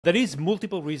There is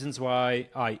multiple reasons why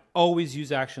I always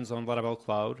use actions on Laravel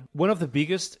Cloud. One of the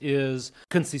biggest is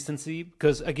consistency,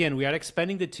 because again, we are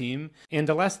expanding the team. And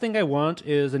the last thing I want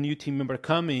is a new team member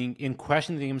coming and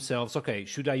questioning themselves, okay,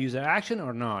 should I use an action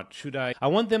or not? I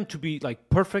want them to be like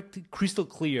perfect, crystal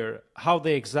clear how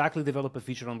they exactly develop a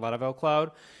feature on Laravel Cloud.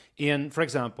 And for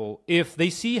example, if they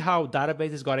see how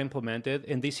databases got implemented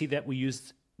and they see that we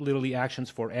used literally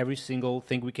actions for every single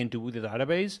thing we can do with the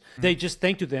database, they just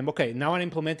think to them, okay, now I'm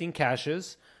implementing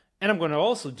caches, and I'm going to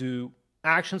also do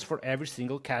actions for every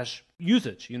single cache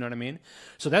usage, you know what I mean?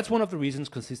 So that's one of the reasons,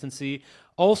 consistency.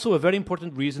 Also, a very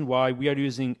important reason why we are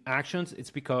using actions, it's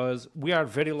because we are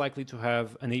very likely to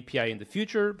have an API in the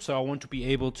future. So I want to be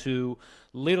able to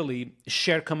literally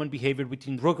share common behavior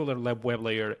between regular web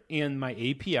layer and my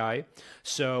API.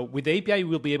 So with the API,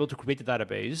 we'll be able to create a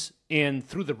database, and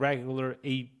through the regular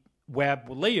web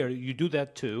layer, you do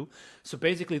that too. So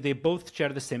basically, they both share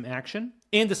the same action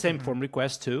and the same form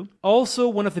request too. Also,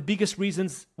 one of the biggest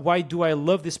reasons why do I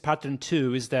love this pattern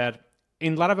too is that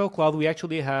in Laravel Cloud, we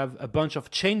actually have a bunch of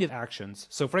chained actions.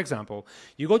 So for example,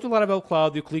 you go to Laravel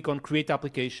Cloud, you click on create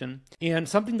application, and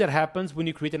something that happens when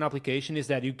you create an application is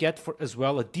that you get as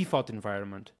well a default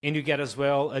environment, and you get as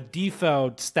well a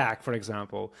default stack, for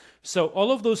example. So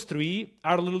all of those three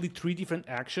are literally three different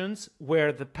actions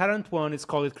where the parent one is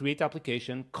called create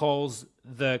application, calls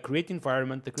the create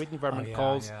environment, the create environment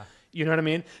calls, you know what I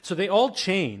mean? So they all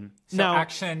chain. So now,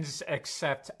 actions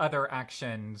accept other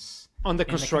actions on the in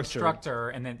constructor.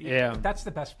 And then that's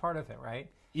the best part of it, right?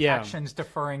 Yeah. Actions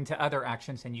deferring to other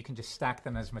actions, and you can just stack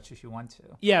them as much as you want to.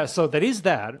 Yeah, so there is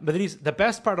that, but there is the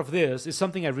best part of this is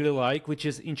something I really like, which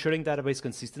is ensuring database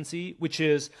consistency, which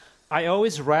is I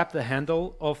always wrap the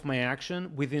handle of my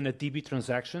action within a DB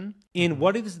transaction. And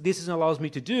what this allows me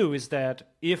to do is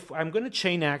that if I'm going to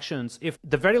chain actions, if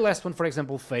the very last one, for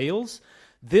example, fails,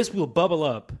 this will bubble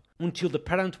up until the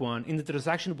parent one in the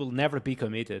transaction will never be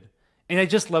committed. And I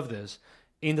just love this.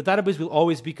 And the database will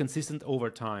always be consistent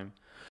over time.